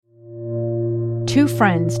Two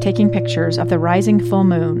friends taking pictures of the rising full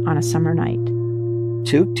moon on a summer night.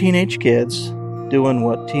 Two teenage kids doing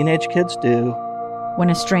what teenage kids do. When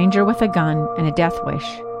a stranger with a gun and a death wish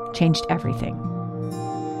changed everything.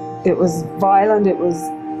 It was violent, it was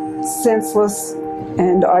senseless,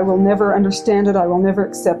 and I will never understand it, I will never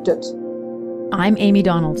accept it. I'm Amy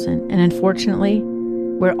Donaldson, and unfortunately,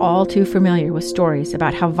 we're all too familiar with stories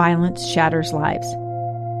about how violence shatters lives.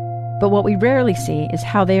 But what we rarely see is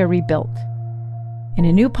how they are rebuilt. In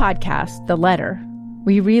a new podcast, The Letter,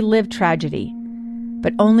 we relive tragedy,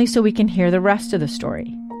 but only so we can hear the rest of the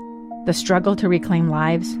story. The struggle to reclaim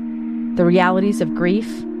lives, the realities of grief,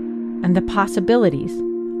 and the possibilities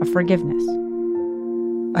of forgiveness.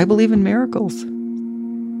 I believe in miracles.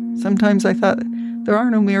 Sometimes I thought, there are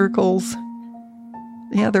no miracles.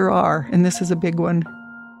 Yeah, there are, and this is a big one.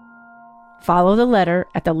 Follow The Letter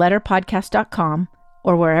at theletterpodcast.com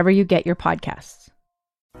or wherever you get your podcasts.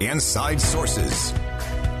 Inside Sources.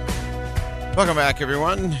 Welcome back,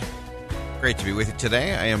 everyone. Great to be with you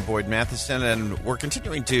today. I am Boyd Matheson, and we're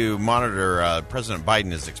continuing to monitor. President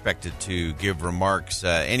Biden is expected to give remarks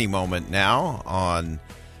any moment now on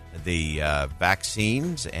the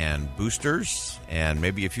vaccines and boosters and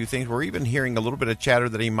maybe a few things. We're even hearing a little bit of chatter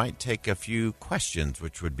that he might take a few questions,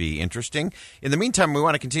 which would be interesting. In the meantime, we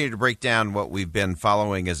want to continue to break down what we've been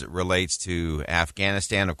following as it relates to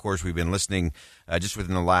Afghanistan. Of course, we've been listening just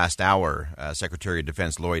within the last hour, Secretary of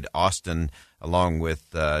Defense Lloyd Austin, along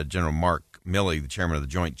with General Mark Milley, the chairman of the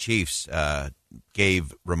Joint Chiefs,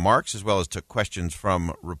 gave remarks as well as took questions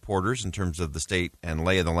from reporters in terms of the state and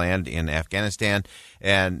lay of the land in Afghanistan.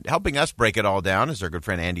 And helping us break it all down is our good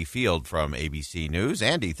friend Andy Field from ABC News.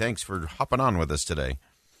 Andy, thanks for hopping on with us today.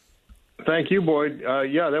 Thank you, Boyd.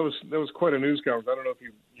 Yeah, that was quite a news conference. I don't know if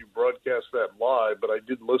you broadcast that live, but I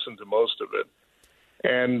did listen to most of it.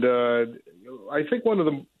 And I think one of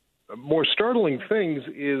the more startling things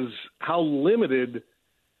is how limited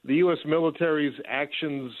the U.S. military's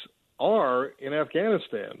actions are in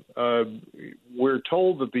Afghanistan. We're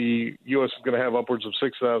told that the U.S. is going to have upwards of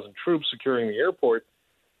 6,000 troops securing the airport,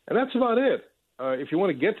 and that's about it. If you want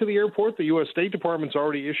to get to the airport, the U.S. State Department's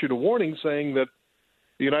already issued a warning saying that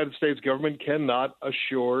the United States government cannot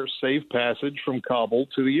assure safe passage from Kabul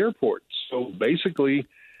to the airport. So basically,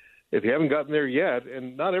 if you haven't gotten there yet,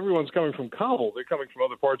 and not everyone's coming from Kabul, they're coming from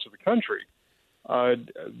other parts of the country,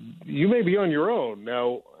 you may be on your own.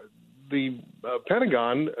 Now, the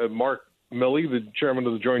Pentagon, Mark Milley, the chairman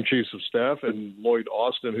of the Joint Chiefs of Staff, and Lloyd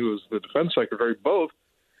Austin, who is the defense secretary, both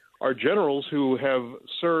are generals who have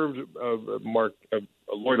served,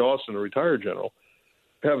 Lloyd Austin, a retired general,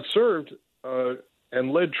 have served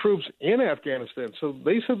and led troops in Afghanistan. So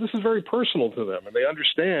they said this is very personal to them, and they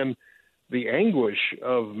understand the anguish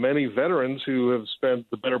of many veterans who have spent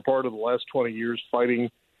the better part of the last 20 years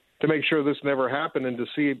fighting to make sure this never happened, and to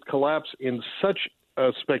see it collapse in such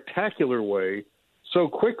a spectacular way so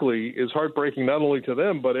quickly is heartbreaking, not only to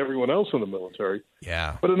them, but everyone else in the military.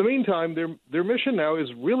 Yeah. But in the meantime, their mission now is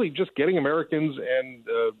really just getting Americans and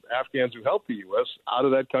Afghans who help the U.S. out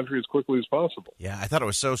of that country as quickly as possible. Yeah, I thought it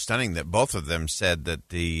was so stunning that both of them said that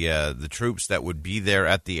the troops that would be there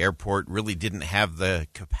at the airport really didn't have the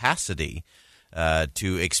capacity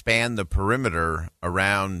to expand the perimeter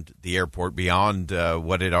around the airport beyond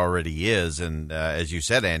what it already is. And as you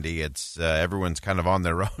said, Andy, it's everyone's kind of on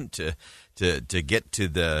their own to get to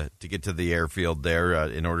the airfield there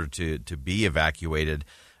in order to be evacuated.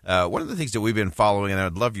 One of the things that we've been following, and I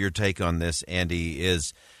would love your take on this, Andy,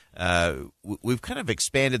 is we've kind of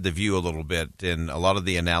expanded the view a little bit in a lot of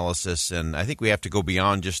the analysis, and I think we have to go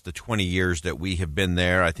beyond just the 20 years that we have been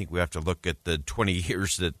there. I think we have to look at the 20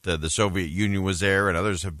 years that the Soviet Union was there and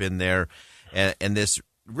others have been there, and this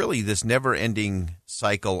never-ending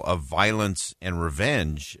cycle of violence and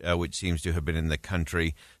revenge, which seems to have been in the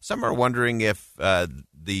country. Some are wondering if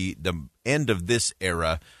the end of this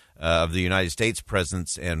era of the United States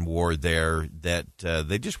presence and war there, that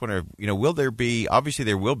they just want to, will there be, obviously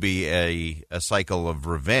there will be a cycle of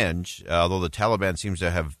revenge, although the Taliban seems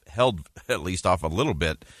to have held at least off a little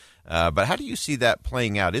bit. But how do you see that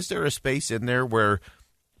playing out? Is there a space in there where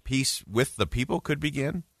peace with the people could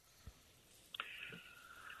begin?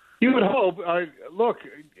 You would hope. Look,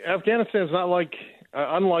 Afghanistan is not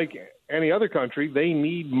unlike any other country. They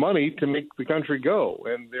need money to make the country go,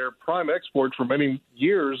 and their prime export for many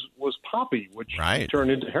years was poppy, which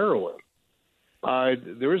turned into heroin.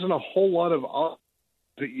 There isn't a whole lot of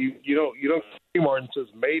that you don't see Martin says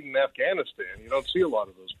made in Afghanistan. You don't see a lot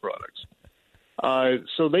of those products.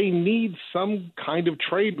 So they need some kind of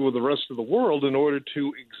trade with the rest of the world in order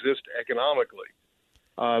to exist economically.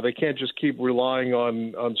 They can't just keep relying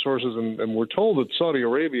on sources, and we're told that Saudi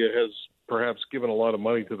Arabia has perhaps given a lot of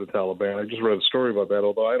money to the Taliban. I just read a story about that,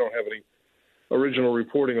 although I don't have any original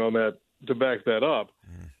reporting on that to back that up.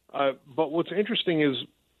 But what's interesting is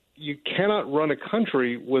you cannot run a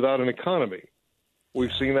country without an economy.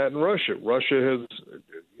 We've seen that in Russia. Russia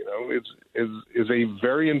is a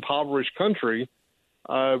very impoverished country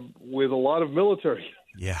with a lot of military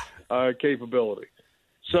capability.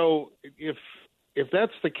 So if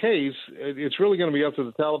that's the case, it's really going to be up to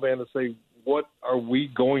the Taliban to say, what are we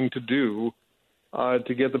going to do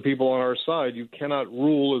to get the people on our side? You cannot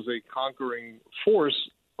rule as a conquering force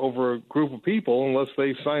over a group of people unless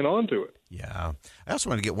they sign on to it. Yeah. I also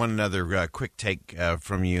want to get one other quick take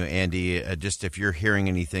from you, Andy, just if you're hearing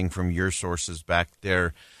anything from your sources back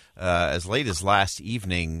there. As late as last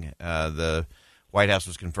evening, the White House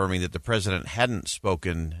was confirming that the president hadn't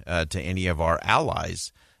spoken to any of our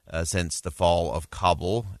allies since the fall of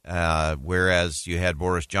Kabul, whereas you had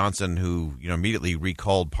Boris Johnson, who immediately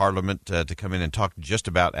recalled Parliament to come in and talk just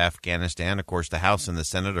about Afghanistan. Of course, the House and the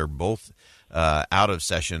Senate are both out of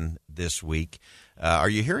session this week. Are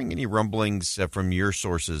you hearing any rumblings from your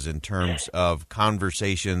sources in terms of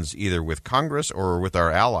conversations either with Congress or with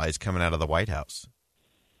our allies coming out of the White House?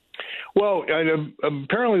 Well,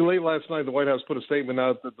 apparently late last night, the White House put a statement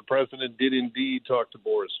out that the president did indeed talk to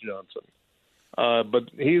Boris Johnson. But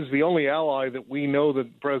he's the only ally that we know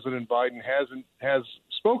that President Biden has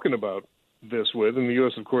spoken about this with. And the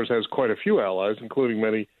U.S., of course, has quite a few allies, including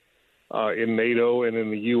many in NATO and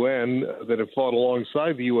in the UN that have fought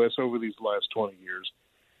alongside the U.S. over these last 20 years.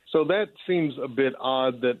 So that seems a bit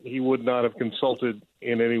odd that he would not have consulted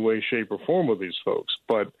in any way, shape, or form with these folks.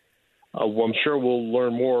 But I'm sure we'll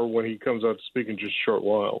learn more when he comes out to speak in just a short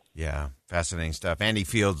while. Yeah, fascinating stuff. Andy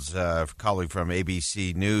Fields, colleague from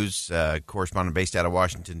ABC News, correspondent based out of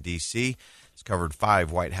Washington, D.C., has covered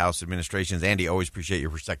 5 White House administrations. Andy, always appreciate your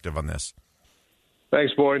perspective on this.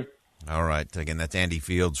 Thanks, Boyd. All right. Again, that's Andy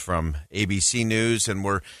Fields from ABC News, and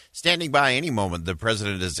we're standing by any moment. The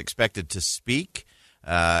president is expected to speak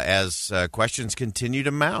as questions continue to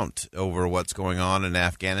mount over what's going on in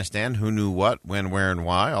Afghanistan, who knew what, when, where, and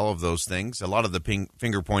why, all of those things. A lot of the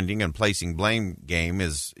finger-pointing and placing blame game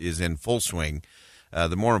is in full swing.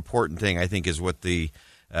 The more important thing, I think, is what the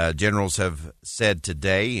generals have said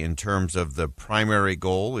today in terms of the primary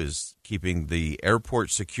goal is keeping the airport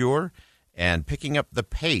secure and picking up the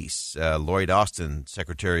pace. Lloyd Austin,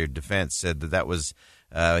 Secretary of Defense, said that was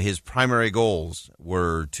his primary goals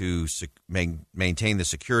were to maintain the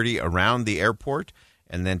security around the airport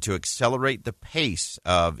and then to accelerate the pace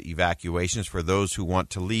of evacuations for those who want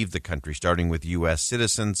to leave the country, starting with U.S.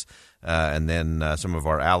 citizens and then some of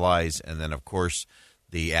our allies, and then, of course,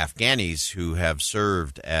 the Afghanis who have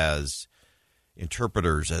served as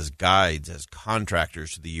interpreters, as guides, as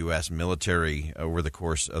contractors to the U.S. military over the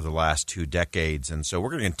course of the last 2 decades. And so we're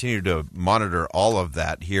going to continue to monitor all of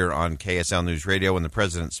that here on KSL News Radio. When the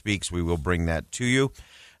president speaks, we will bring that to you.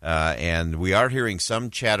 And we are hearing some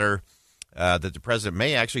chatter that the president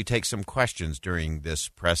may actually take some questions during this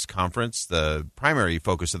press conference. The primary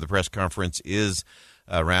focus of the press conference is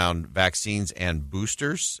around vaccines and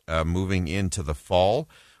boosters moving into the fall.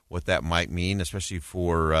 What that might mean, especially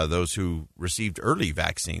for those who received early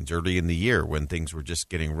vaccines early in the year when things were just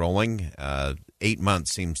getting rolling. 8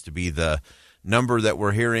 months seems to be the number that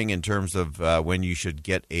we're hearing in terms of when you should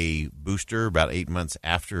get a booster, about 8 months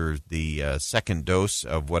after the second dose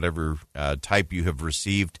of whatever type you have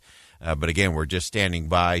received. But again, we're just standing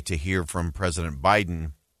by to hear from President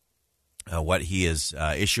Biden what he is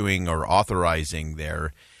issuing or authorizing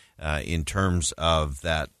there in terms of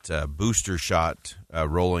that booster shot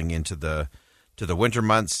rolling into the winter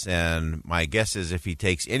months. And my guess is if he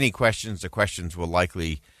takes any questions, the questions will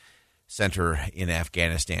likely center in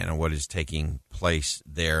Afghanistan and what is taking place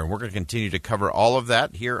there. And we're going to continue to cover all of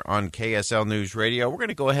that here on KSL News Radio. We're going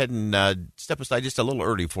to go ahead and step aside just a little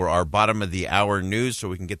early for our bottom of the hour news so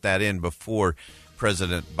we can get that in before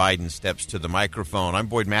President Biden steps to the microphone. I'm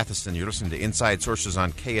Boyd Matheson. You're listening to Inside Sources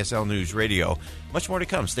on KSL News Radio. Much more to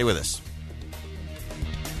come. Stay with us.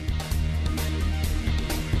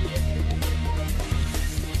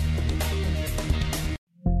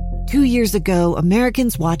 Two years ago,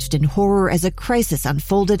 Americans watched in horror as a crisis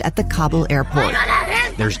unfolded at the Kabul airport.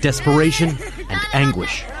 There's desperation and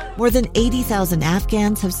anguish. More than 80,000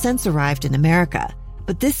 Afghans have since arrived in America,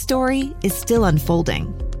 but this story is still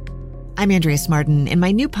unfolding. I'm Andrea Smartin. In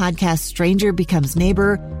my new podcast, Stranger Becomes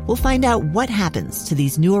Neighbor, we'll find out what happens to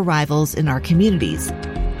these new arrivals in our communities.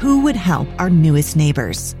 Who would help our newest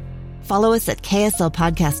neighbors? Follow us at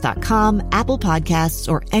kslpodcast.com, Apple Podcasts,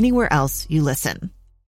 or anywhere else you listen.